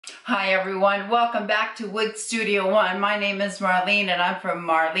Hi everyone, welcome back to Wig Studio 1. My name is Marlene and I'm from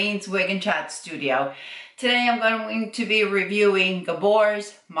Marlene's Wig Chat Studio. Today I'm going to be reviewing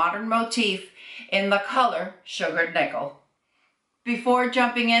Gabor's Modern Motif in the color Sugared Nickel. Before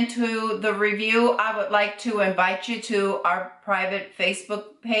jumping into the review, I would like to invite you to our private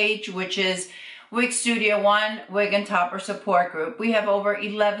Facebook page, which is Wig Studio 1 Wig and Topper Support Group. We have over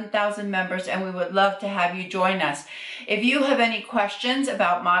 11,000 members and we would love to have you join us. If you have any questions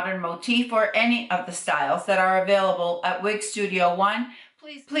about Modern Motif or any of the styles that are available at Wig Studio 1,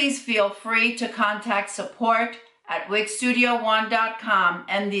 please feel free to contact support at wigstudio1.com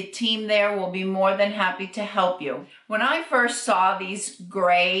and the team there will be more than happy to help you. When I first saw these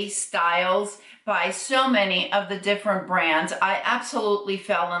gray styles by so many of the different brands, I absolutely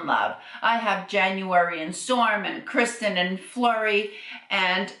fell in love. I have January and Storm and Kristen and Flurry,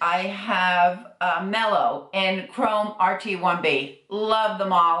 and I have Mellow and Chrome RT1B. Love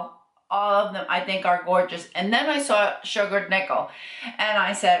them all. All of them I think are gorgeous. And then I saw Sugared Nickel and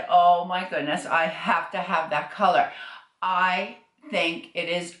I said, oh my goodness, I have to have that color. I think it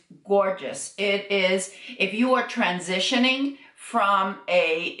is gorgeous. It is, if you are transitioning from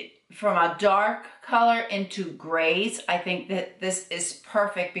a dark color into grays, I think that this is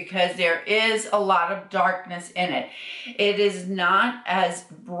perfect because there is a lot of darkness in it. It is not as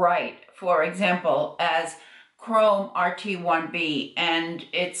bright, for example, as Chrome RT1B, and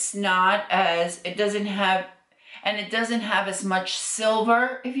it's not as, it doesn't have as much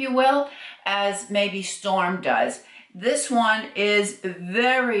silver, if you will, as maybe Storm does. This one is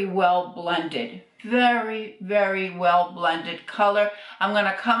very well blended. Very, very well blended color. I'm going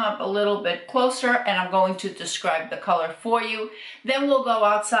to come up a little bit closer and I'm going to describe the color for you. Then we'll go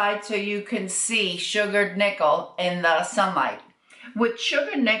outside so you can see Sugared Nickel in the sunlight. With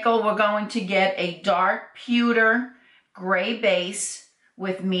Sugared Nickel, we're going to get a dark pewter gray base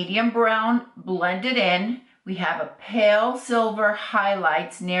with medium brown blended in. We have a pale silver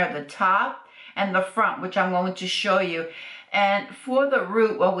highlights near the top and the front, which I'm going to show you. And for the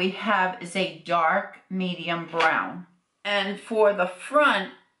root, what we have is a dark medium brown. And for the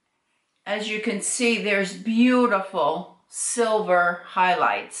front, as you can see, there's beautiful silver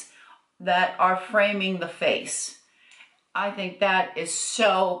highlights that are framing the face. I think that is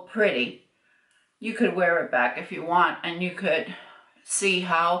so pretty. You could wear it back if you want, and you could see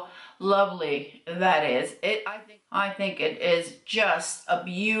how lovely that is. I think it is just a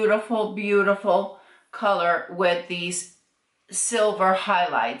beautiful, beautiful color with these silver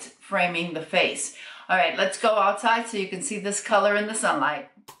highlights framing the face. All right, let's go outside so you can see this color in the sunlight.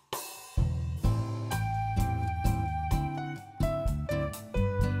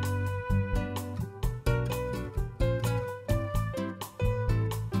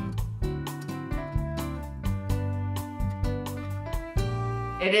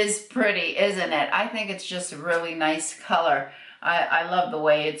 It is pretty, isn't it? I think it's just a really nice color. I love the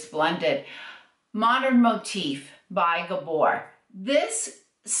way it's blended. Modern Motif by Gabor. This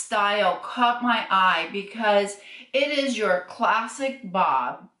style caught my eye because it is your classic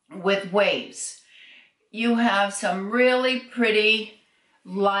bob with waves. You have some really pretty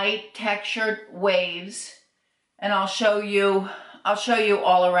light textured waves, and I'll show you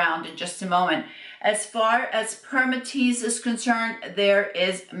all around in just a moment. As far as permatease is concerned, there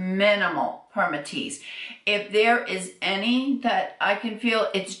is minimal permatease. If there is any that I can feel,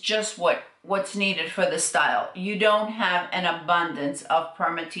 it's just what's needed for the style. You don't have an abundance of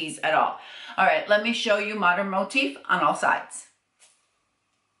permatease at all. All right, let me show you Modern Motif on all sides.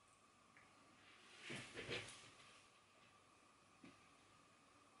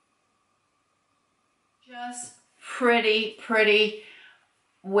 Just pretty, pretty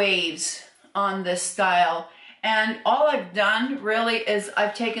waves on this style. And all I've done really is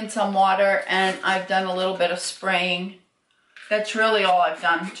I've taken some water and I've done a little bit of spraying. That's really all I've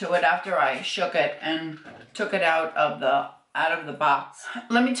done to it after I shook it and took it out of the box.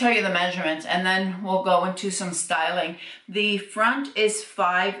 Let me tell you the measurements and then we'll go into some styling. The front is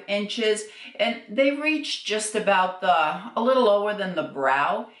 5 inches and they reach just about a little lower than the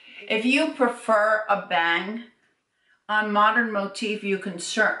brow. If you prefer a bang on Modern Motif, you can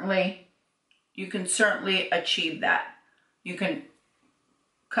certainly achieve that. You can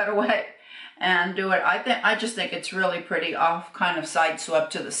cut away and do it. I just think it's really pretty off, kind of side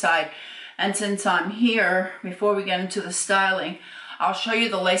swept to the side. And since I'm here, before we get into the styling, I'll show you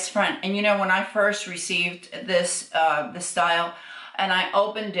the lace front. And you know, when I first received this style and I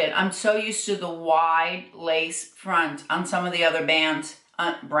opened it, I'm so used to the wide lace front on some of the other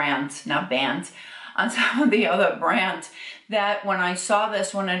on some of the other brands, that when I saw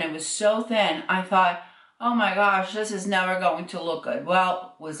this one and it was so thin, I thought, oh my gosh, this is never going to look good.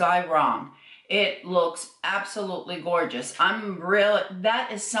 Well, was I wrong? It looks absolutely gorgeous. That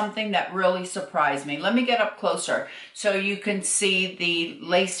is something that really surprised me. Let me get up closer so you can see the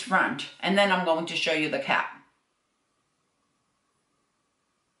lace front, and then I'm going to show you the cap.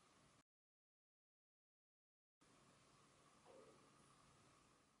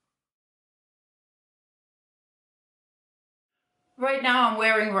 Right now I'm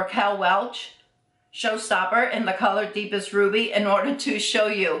wearing Raquel Welch Showstopper in the color Deepest Ruby in order to show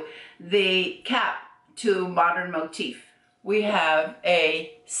you the cap to Modern Motif. We have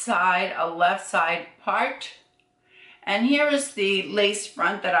a left side part, and here is the lace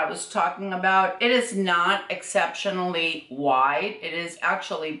front that I was talking about. It is not exceptionally wide. It is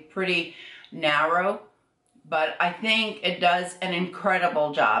actually pretty narrow, but I think it does an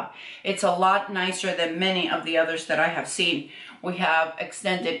incredible job. It's a lot nicer than many of the others that I have seen. We have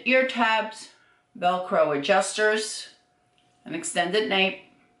extended ear tabs, Velcro adjusters, an extended nape,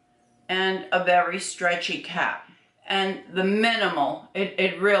 and a very stretchy cap. And the minimal,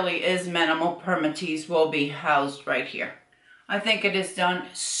 it really is minimal permatease will be housed right here. I think it is done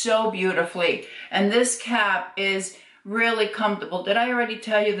so beautifully. And this cap is really comfortable. Did I already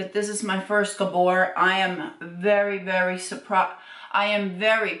tell you that this is my first Gabor? I am very, very surprised. I am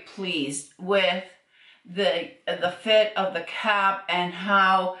very pleased with the fit of the cap and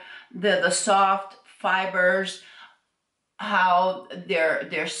how the soft fibers, how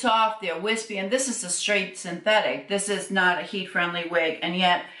they're soft, they're wispy, and this is a straight synthetic. This is not a heat-friendly wig, and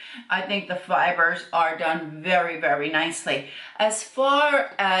yet I think the fibers are done very, very nicely. As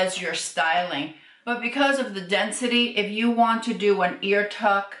far as your styling, but because of the density, if you want to do an ear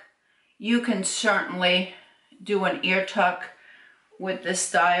tuck, you can certainly do an ear tuck with this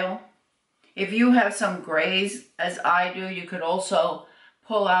style. If you have some grays, as I do, you could also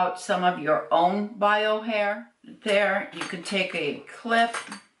pull out some of your own bio hair. There, you can take a clip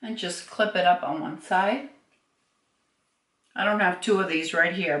and just clip it up on one side. I don't have two of these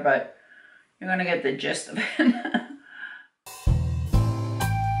right here, but you're gonna get the gist of it.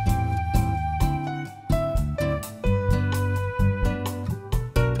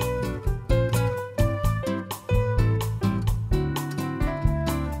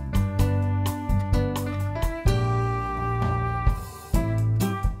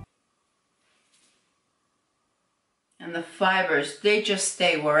 And the fibers, they just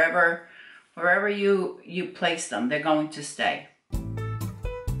stay wherever you place them, they're going to stay.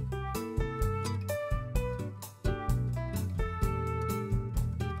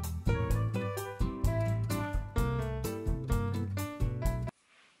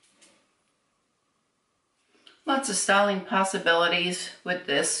 Lots of styling possibilities with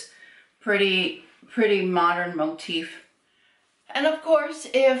this pretty modern motif. And of course,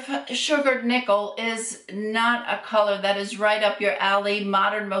 if Sugared Nickel is not a color that is right up your alley,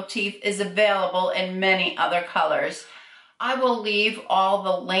 Modern Motif is available in many other colors. I will leave all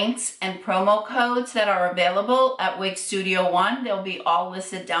the links and promo codes that are available at Wig Studio One. They'll be all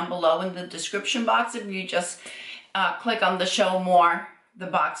listed down below in the description box. If you just click on the show more, the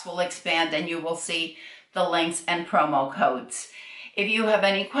box will expand and you will see the links and promo codes. If you have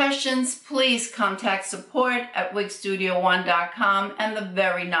any questions, please contact support at wigstudio1.com and the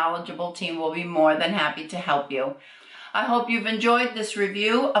very knowledgeable team will be more than happy to help you. I hope you've enjoyed this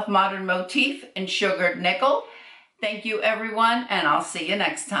review of Modern Motif in Sugared Nickel. Thank you everyone, and I'll see you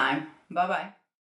next time. Bye-bye.